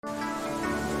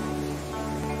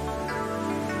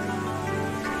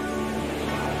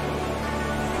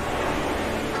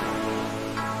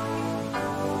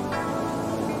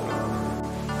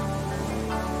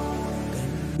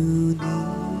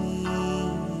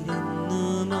കണ്ണുനീരെന്നു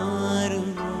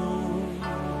മാറുമോ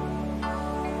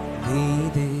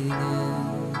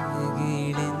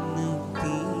വേദനകളെന്നു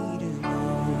തീരുമോ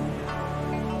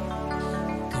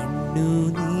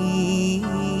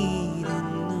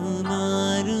കണ്ണുനീരെന്നു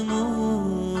മാറുമോ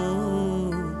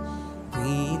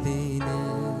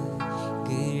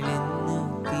വേദനകളെന്നു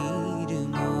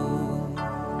തീരുമോ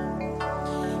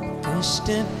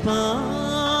കഷ്ടപ്പാടിൻ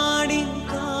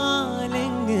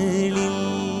കാലങ്ങളിൽ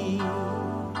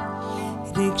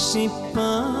രക്ഷിപ്പാനായി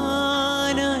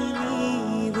നീ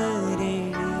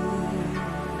വരണേ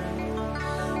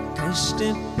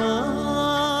കഷ്ടപ്പാടിൻ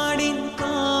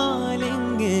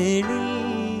കാലങ്ങളിൽ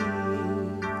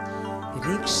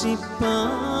രക്ഷിപ്പാനായി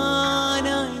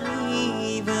നീ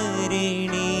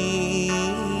വരണേ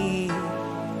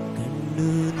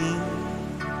കണ്ണുനീരെന്നു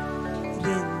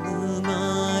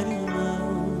മാറുമോ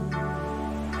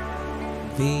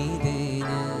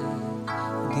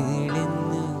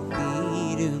വേദനകളെന്നു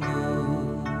തീരുമോ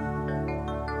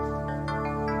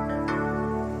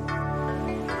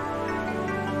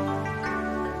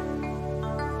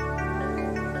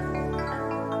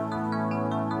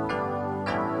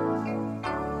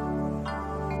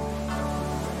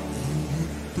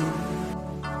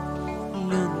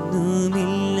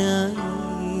ഒന്നുമില്ലായി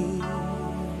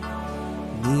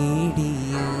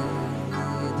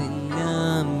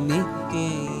നേടിയതെല്ലാം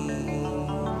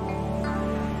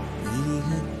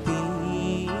ഇഹത്തിൽ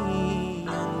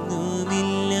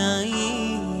ഒന്നുമില്ലായി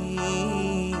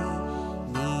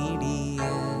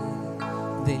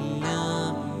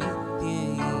നേടിയതെല്ലാം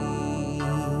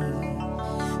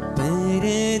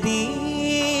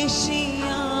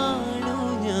പരദേശിയാണു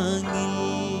ഞാനിൽ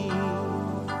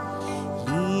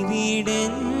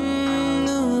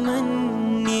ഇവിടെന്നു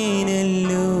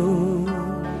മന്യനല്ലോ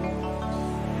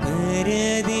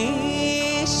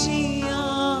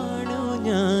പരദേശിയാണു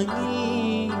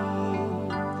ഞാനിൽ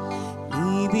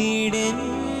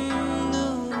ഇവിടെന്നു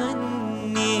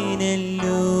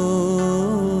മന്യനല്ലോ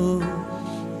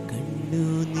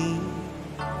കണ്ണുനീരെന്നു